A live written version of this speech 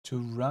To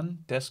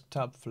run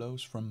desktop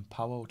flows from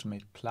Power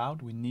Automate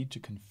Cloud, we need to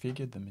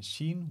configure the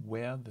machine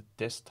where the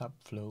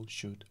desktop flow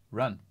should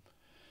run.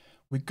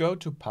 We go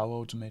to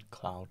Power Automate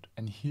Cloud,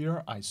 and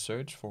here I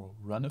search for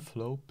Run a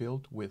Flow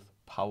built with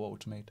Power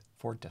Automate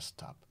for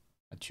desktop.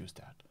 I choose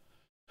that.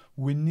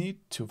 We need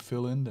to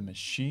fill in the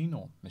machine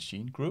or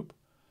machine group,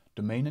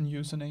 domain and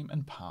username,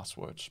 and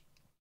passwords.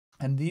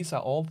 And these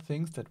are all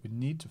things that we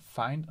need to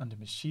find on the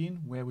machine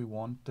where we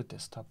want the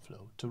desktop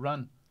flow to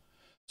run.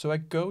 So I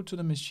go to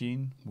the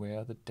machine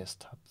where the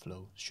desktop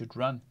flow should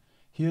run.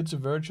 Here it's a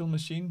virtual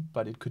machine,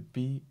 but it could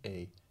be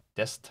a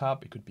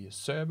desktop, it could be a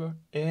server,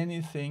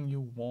 anything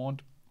you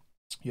want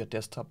your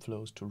desktop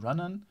flows to run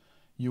on,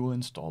 you will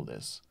install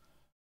this.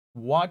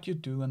 What you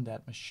do on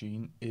that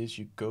machine is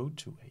you go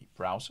to a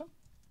browser,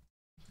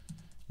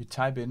 you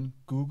type in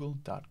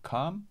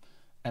google.com,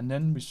 and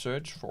then we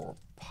search for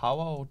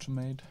Power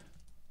Automate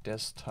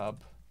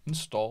Desktop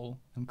Install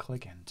and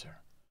click Enter.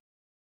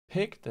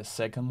 Pick the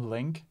second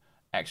link.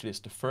 Actually, it's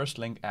the first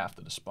link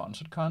after the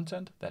sponsored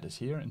content that is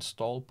here,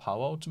 Install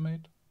Power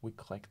Automate. We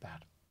click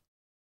that.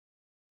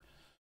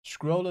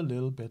 Scroll a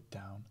little bit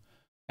down,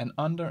 and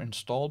under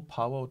Install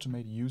Power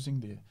Automate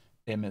using the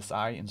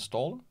MSI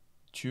installer,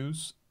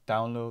 choose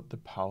Download the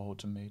Power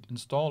Automate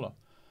installer.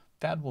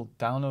 That will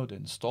download the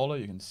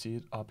installer. You can see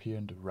it up here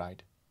in the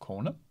right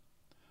corner.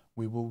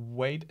 We will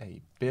wait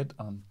a bit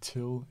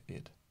until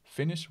it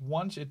finishes.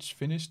 Once it's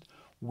finished,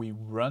 we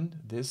run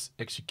this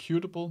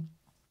executable,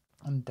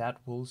 and that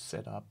will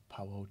set up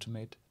Power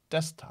Automate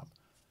Desktop.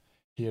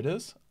 Here it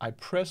is. I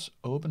press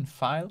Open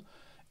File.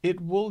 It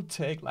will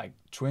take like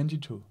 20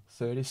 to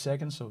 30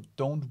 seconds, so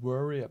don't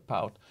worry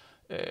about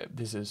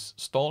this is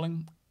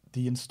stalling.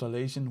 The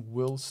installation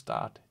will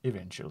start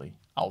eventually.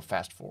 I'll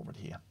fast forward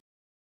here.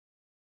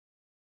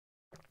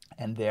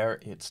 And there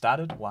it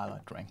started while I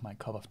drank my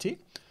cup of tea.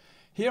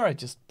 Here I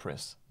just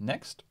press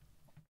Next.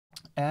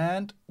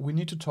 And we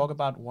need to talk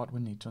about what we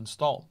need to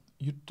install.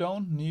 You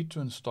don't need to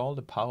install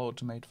the Power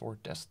Automate for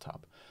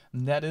desktop.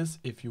 And that is,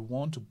 if you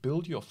want to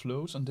build your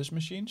flows on these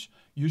machines,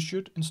 you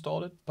should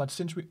install it. But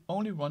since we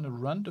only want to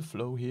run the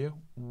flow here,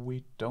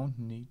 we don't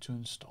need to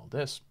install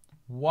this.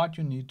 What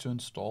you need to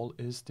install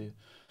is the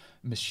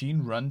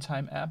Machine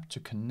Runtime app to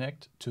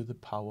connect to the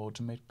Power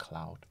Automate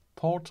Cloud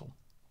portal.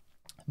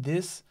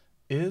 This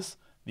is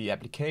the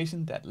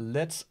application that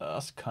lets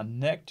us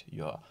connect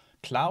your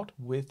cloud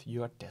with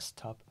your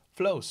desktop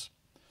flows.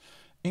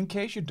 In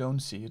case you don't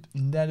see it,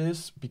 that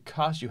is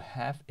because you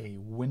have a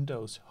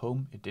Windows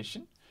Home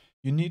Edition.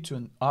 You need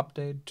to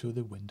update to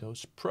the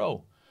Windows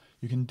Pro.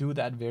 You can do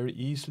that very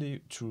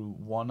easily through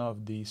one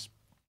of these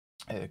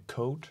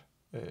code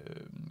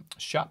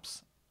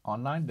shops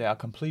online. They are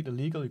completely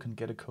legal. You can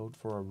get a code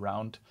for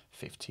around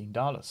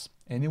 $15.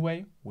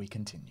 Anyway, we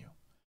continue.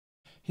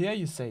 Here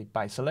you say,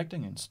 by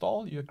selecting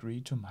Install, you agree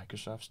to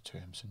Microsoft's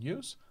terms and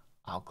use.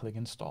 I'll click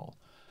Install.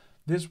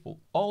 This will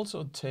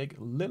also take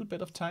a little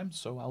bit of time,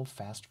 so I'll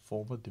fast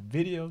forward the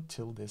video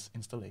till this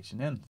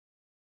installation ends.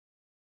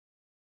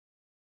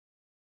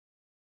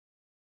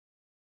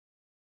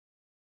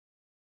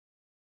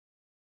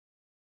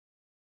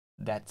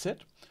 That's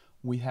it.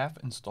 We have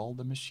installed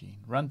the machine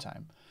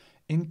runtime.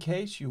 In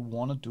case you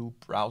want to do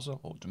browser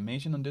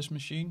automation on this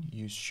machine,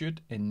 you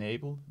should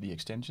enable the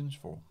extensions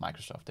for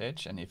Microsoft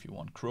Edge. And if you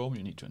want Chrome,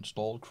 you need to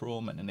install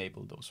Chrome and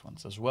enable those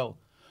ones as well.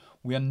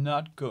 We are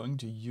not going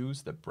to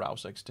use the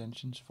browser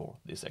extensions for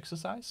this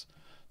exercise,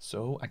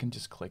 so I can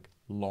just click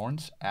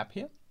Launch App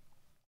here.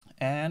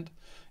 And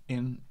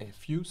in a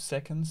few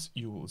seconds,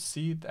 you will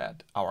see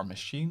that our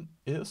machine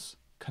is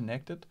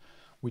connected.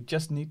 We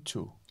just need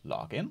to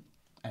log in,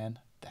 and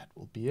that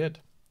will be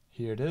it.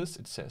 Here it is.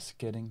 It says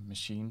getting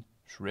machine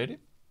ready.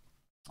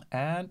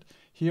 And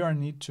here I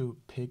need to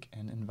pick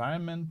an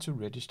environment to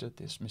register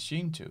this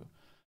machine to.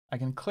 I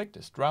can click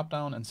this drop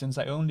down, and since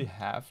I only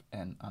have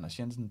an Anders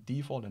Jensen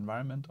default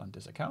environment on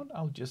this account,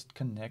 I'll just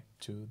connect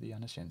to the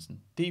Anders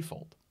Jensen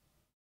default.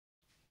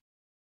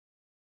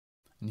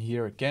 And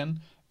here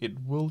again, it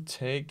will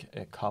take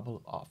a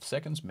couple of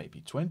seconds, maybe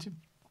 20.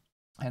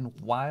 And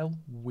while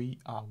we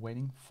are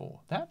waiting for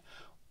that,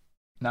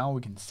 now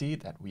we can see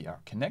that we are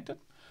connected.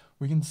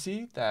 We can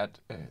see that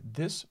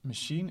this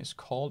machine is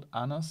called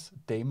Anders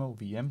Demo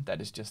VM.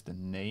 That is just the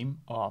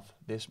name of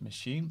this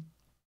machine.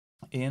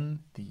 In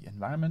the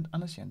environment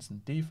Anders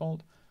Jensen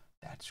default.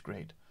 That's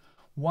great.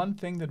 One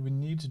thing that we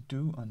need to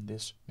do on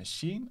this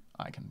machine,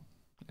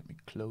 let me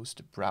close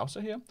the browser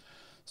here.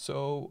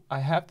 So I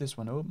have this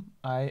one open.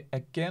 I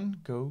again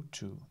go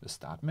to the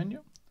start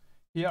menu.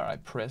 Here I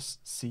press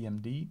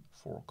CMD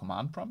for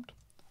command prompt.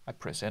 I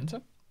press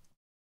enter.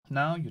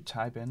 Now you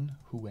type in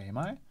who am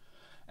I,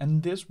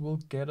 and this will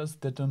get us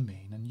the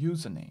domain and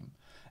username.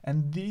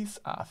 And these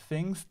are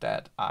things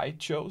that I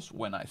chose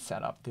when I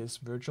set up this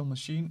virtual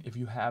machine. If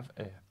you have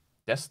a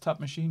desktop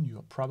machine,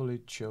 you probably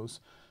chose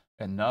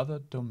another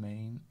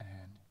domain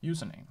and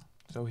username.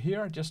 So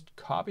here I just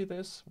copy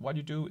this. What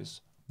you do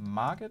is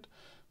mark it,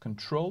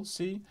 Control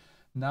C.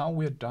 Now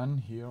we're done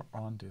here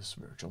on this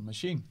virtual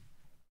machine.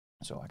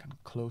 So I can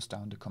close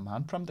down the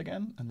command prompt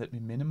again and let me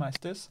minimize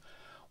this.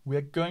 We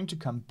are going to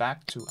come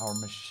back to our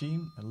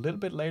machine a little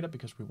bit later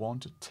because we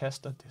want to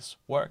test that this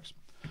works.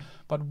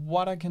 But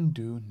what I can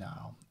do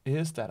now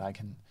is that I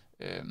can,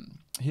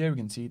 here we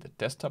can see the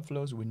desktop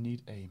flows. We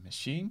need a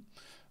machine.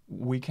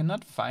 We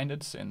cannot find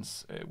it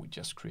since we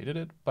just created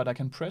it, but I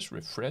can press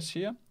refresh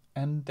here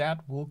and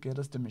that will get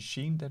us the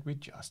machine that we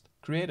just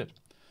created.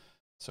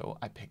 So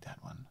I pick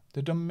that one,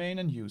 the domain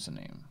and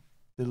username.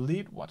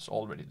 Delete what's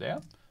already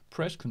there.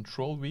 Press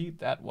Ctrl V,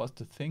 that was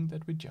the thing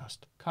that we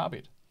just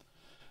copied.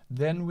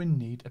 Then we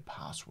need a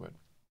password.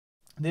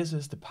 This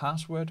is the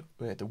password,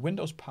 the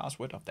Windows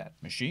password of that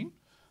machine.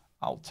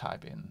 I'll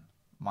type in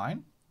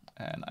mine,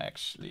 and I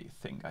actually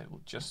think I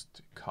will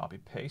just copy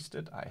paste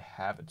it. I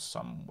have it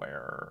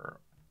somewhere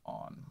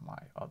on my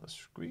other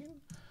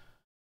screen.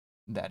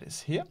 That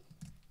is here.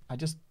 I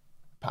just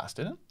passed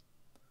it in,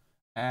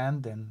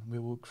 and then we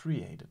will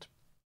create it.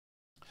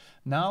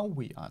 Now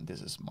we are,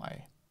 this is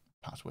my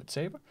password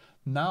saver.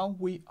 Now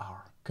we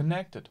are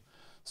connected.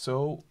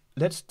 So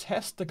let's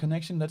test the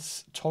connection.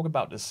 Let's talk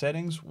about the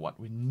settings, what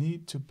we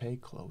need to pay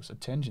close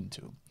attention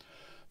to.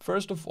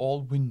 First of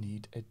all, we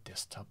need a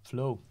desktop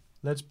flow.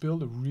 Let's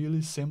build a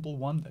really simple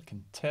one that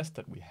can test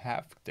that we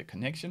have the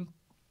connection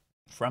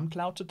from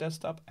cloud to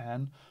desktop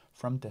and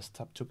from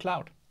desktop to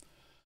cloud.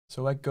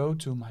 So I go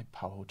to my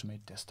Power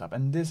Automate desktop,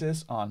 and this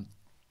is on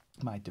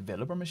my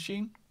developer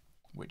machine,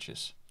 which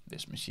is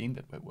this machine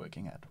that we're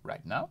working at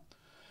right now.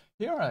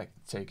 Here I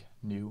take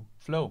new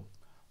flow.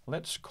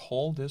 Let's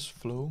call this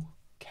flow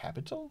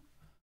capital,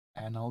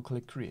 and I'll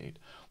click create.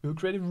 We'll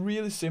create a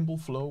really simple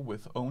flow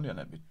with only, and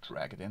let me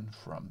drag it in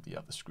from the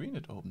other screen.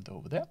 It opened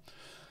over there.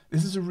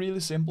 This is a really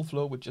simple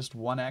flow with just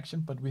one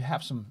action, but we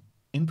have some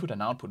input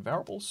and output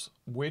variables,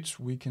 which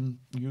we can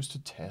use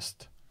to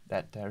test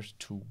that there's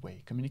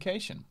two-way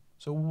communication.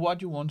 So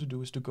what you want to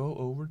do is to go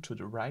over to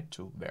the right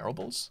to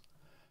variables,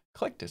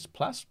 click this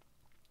plus.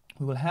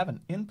 We will have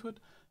an input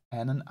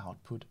and an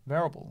output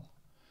variable.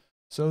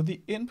 So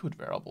the input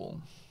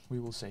variable, we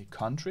will say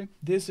country.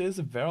 This is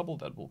a variable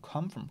that will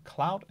come from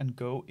cloud and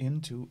go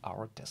into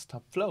our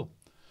desktop flow.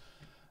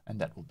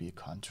 And that will be a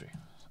country.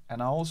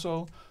 And I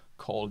also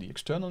call the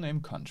external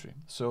name country.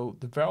 So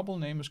the variable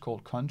name is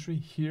called country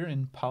here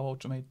in Power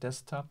Automate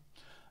desktop.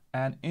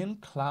 And in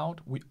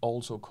cloud, we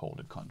also call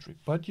it country,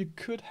 but you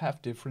could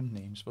have different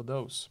names for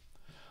those.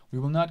 We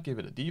will not give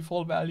it a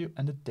default value,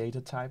 and the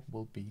data type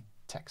will be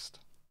text.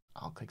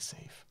 I'll click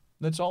save.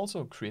 Let's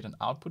also create an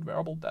output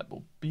variable that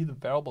will be the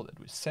variable that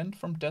we send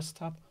from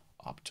desktop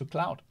up to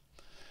cloud.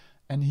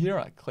 And here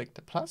I click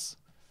the plus,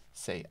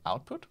 say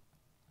output,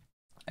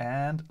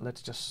 and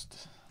let's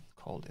just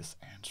call this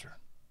answer.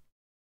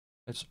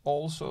 Let's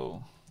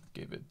also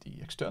give it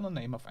the external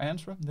name of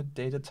answer. The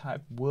data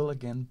type will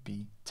again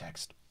be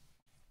text.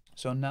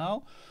 So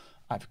now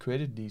I've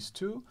created these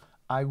two.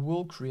 I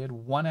will create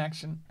one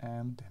action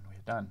and then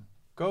we're done.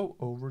 Go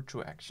over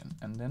to action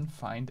and then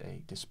find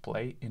a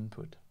display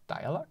input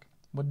dialog.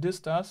 What this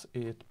does,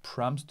 it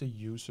prompts the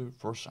user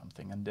for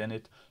something and then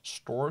it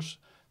stores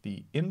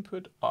the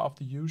input of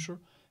the user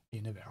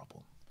in a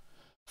variable.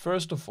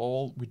 First of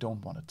all, we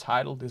don't want a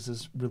title.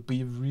 This will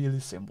be a really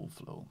simple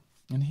flow.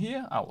 And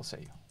here I will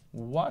say,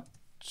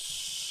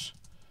 what's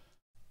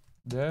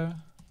the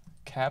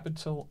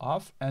capital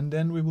of, and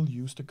then we will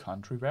use the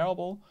country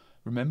variable.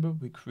 Remember,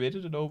 we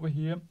created it over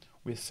here.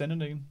 We're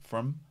sending it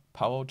from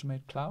Power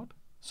Automate Cloud.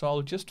 So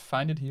I'll just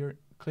find it here,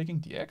 clicking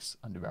the X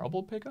on the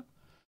variable picker,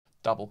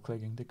 double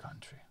clicking the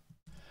country.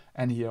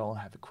 And here I'll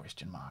have a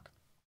question mark.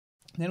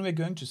 Then we're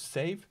going to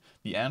save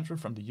the answer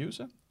from the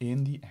user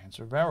in the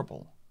answer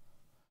variable.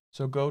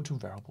 So go to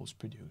variables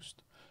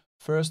produced.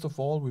 First of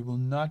all, we will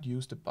not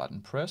use the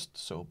button pressed.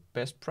 So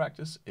best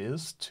practice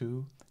is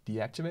to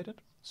deactivate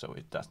it, so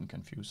it doesn't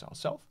confuse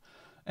ourselves.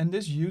 And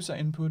this user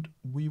input,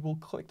 we will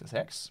click this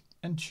X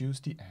and choose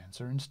the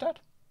answer instead.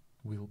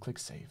 We will click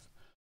save.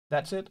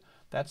 That's it.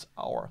 That's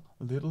our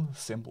little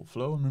simple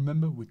flow. And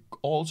remember, we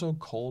also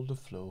call the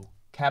flow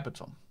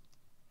capital.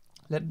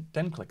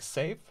 Then click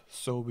save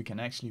so we can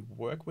actually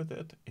work with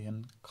it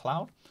in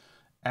cloud.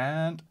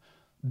 And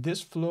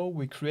this flow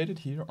we created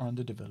here on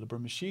the developer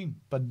machine,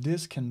 but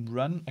this can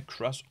run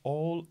across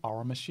all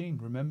our machine.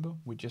 Remember,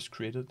 we just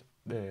created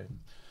a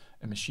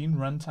machine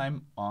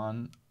runtime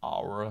on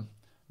our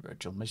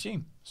virtual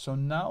machine. So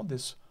now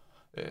this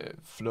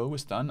flow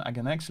is done. I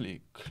can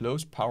actually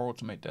close Power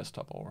Automate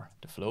Desktop or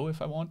the flow if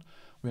I want.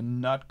 We're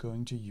not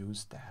going to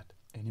use that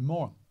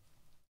anymore.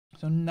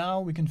 So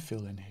now we can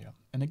fill in here.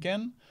 And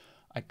again,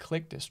 I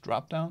click this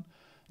drop down.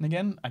 And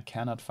again, I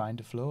cannot find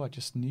the flow. I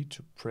just need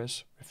to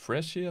press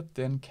refresh here,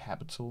 then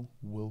capital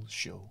will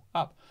show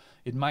up.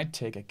 It might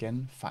take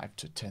again 5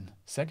 to 10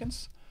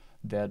 seconds.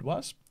 There it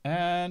was.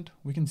 And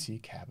we can see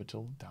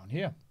capital down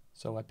here.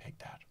 So I pick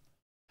that.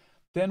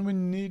 Then we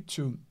need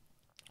to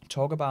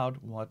talk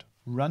about what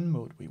run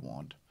mode we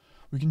want.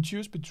 We can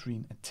choose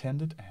between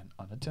attended and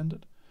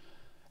unattended.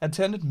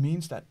 Attended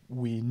means that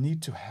we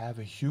need to have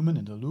a human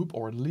in the loop,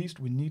 or at least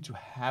we need to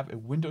have a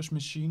Windows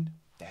machine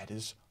that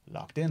is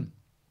logged in.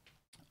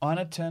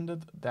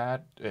 Unattended,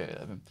 that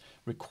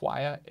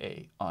require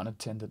a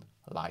unattended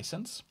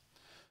license.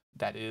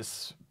 That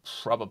is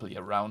probably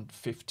around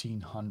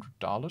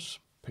 $1,500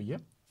 per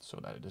year. So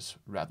that it is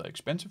rather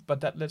expensive, but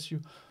that lets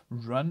you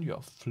run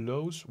your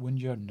flows when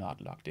you're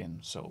not logged in.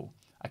 So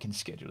I can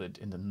schedule it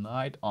in the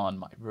night on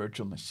my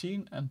virtual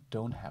machine and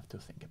don't have to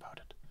think about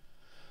it.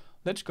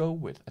 Let's go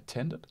with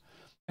attended.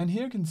 And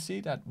here you can see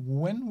that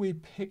when we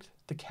picked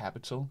the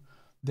capital,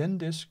 then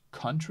this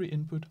country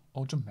input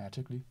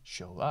automatically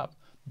show up.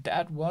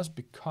 That was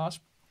because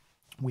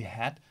we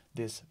had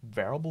this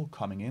variable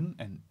coming in,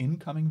 an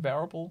incoming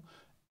variable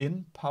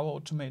in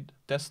Power Automate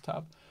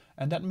Desktop.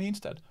 And that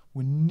means that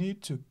we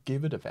need to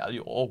give it a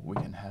value, or we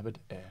can have it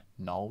a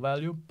null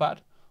value,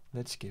 but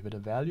let's give it a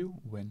value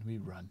when we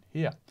run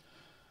here.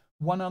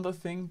 One other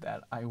thing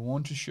that I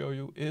want to show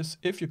you is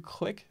if you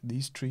click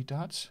these three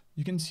dots,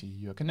 you can see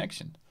your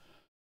connection.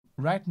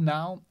 Right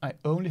now, I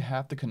only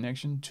have the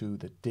connection to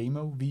the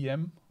demo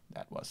VM.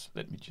 That was,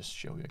 let me just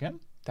show you again.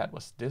 That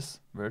was this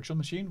virtual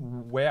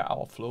machine where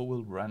our flow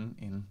will run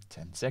in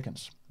 10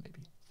 seconds,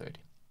 maybe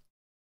 30.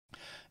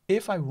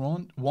 If I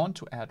want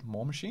to add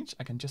more machines,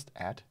 I can just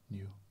add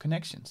new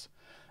connections.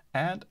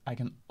 And I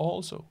can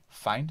also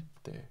find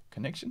the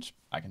connections.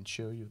 I can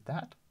show you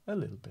that a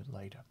little bit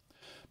later.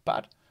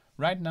 But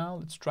right now,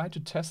 let's try to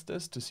test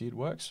this to see it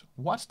works.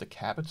 What's the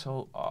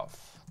capital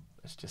of,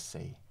 let's just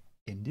say,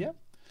 India?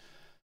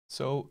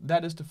 So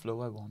that is the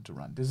flow I want to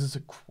run. This is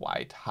a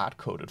quite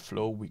hard-coded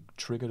flow. We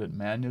triggered it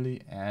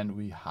manually and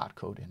we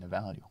hard-code in a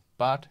value.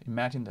 But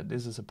imagine that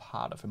this is a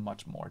part of a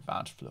much more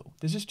advanced flow.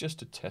 This is just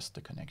to test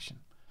the connection.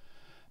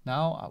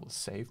 Now I will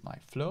save my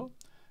flow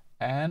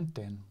and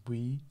then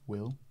we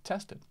will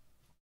test it.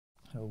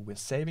 So we're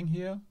saving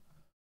here,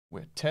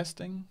 we're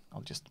testing.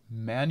 I'll just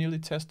manually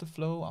test the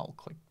flow. I'll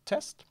click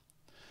test.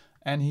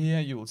 And here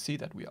you will see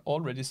that we are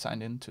already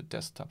signed into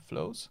desktop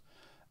flows.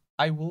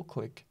 I will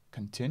click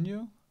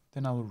continue,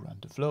 then I will run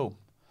the flow.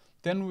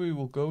 Then we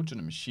will go to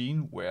the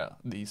machine where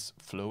this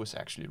flow is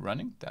actually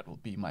running. That will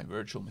be my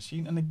virtual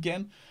machine. And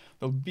again,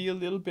 there'll be a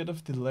little bit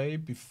of delay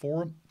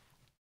before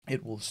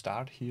it will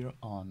start here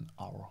on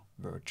our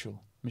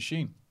virtual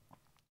machine.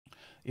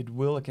 It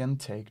will again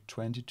take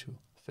 20 to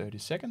 30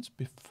 seconds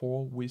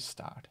before we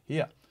start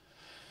here.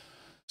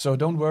 So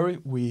don't worry,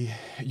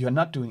 you're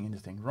not doing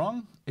anything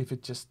wrong if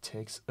it just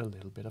takes a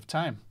little bit of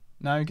time.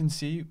 Now you can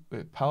see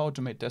Power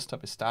Automate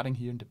Desktop is starting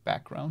here in the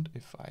background.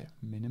 If I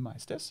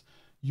minimize this,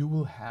 you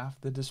will have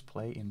the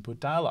display input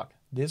dialog.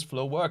 This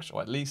flow works,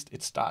 or at least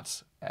it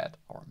starts at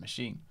our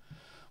machine.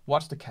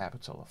 What's the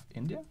capital of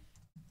India?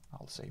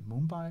 I'll say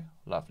Mumbai,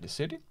 lovely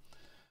city.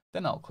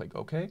 Then I'll click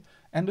OK,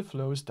 and the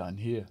flow is done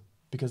here,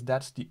 because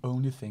that's the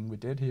only thing we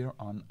did here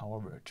on our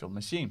virtual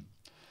machine.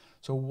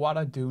 So what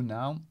I do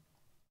now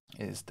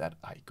is that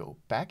I go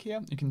back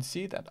here. You can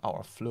see that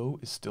our flow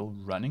is still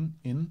running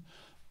in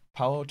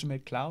Power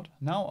Automate Cloud.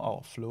 Now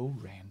our flow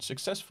ran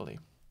successfully.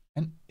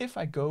 And if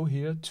I go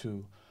here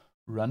to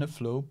run a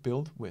flow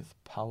built with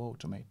Power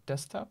Automate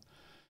Desktop,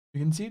 you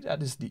can see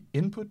that is the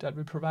input that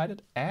we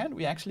provided, and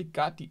we actually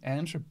got the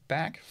answer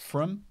back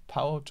from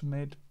Power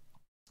Automate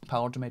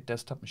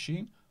Desktop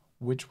machine,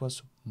 which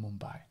was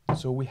Mumbai.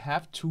 So we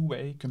have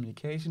two-way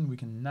communication. We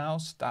can now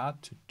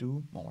start to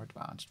do more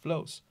advanced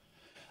flows.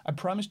 I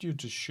promised you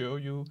to show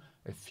you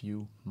a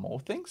few more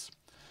things,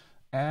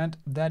 and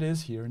that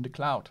is here in the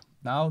cloud.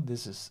 Now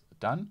this is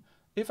done.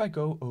 If I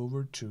go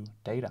over to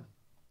data,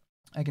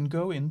 I can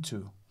go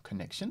into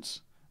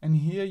connections, and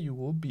here you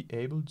will be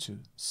able to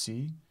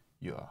see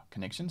your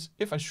connections.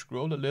 If I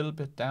scroll a little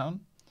bit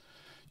down,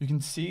 you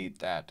can see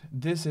that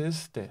this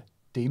is the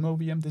demo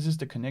VM. This is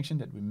the connection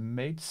that we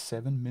made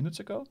 7 minutes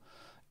ago.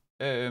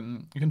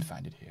 You can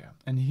find it here.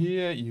 And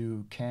here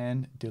you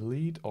can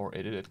delete or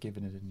edit it,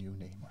 giving it a new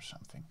name or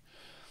something.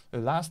 The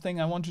last thing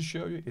I want to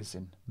show you is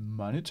in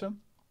monitor.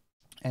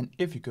 And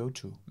if you go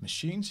to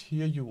machines,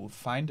 here you will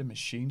find the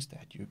machines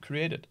that you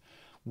created,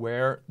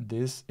 where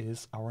this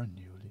is our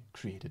newly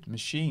created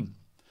machine.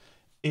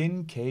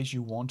 In case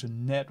you want to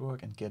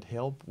network and get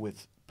help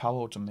with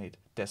Power Automate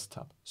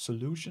Desktop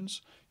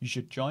solutions, you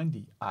should join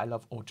the I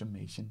Love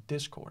Automation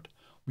Discord.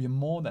 We are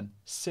more than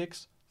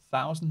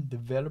 6,000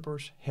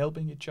 developers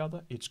helping each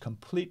other. It's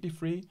completely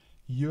free.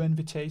 Your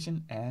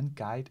invitation and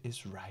guide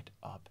is right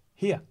up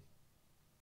here.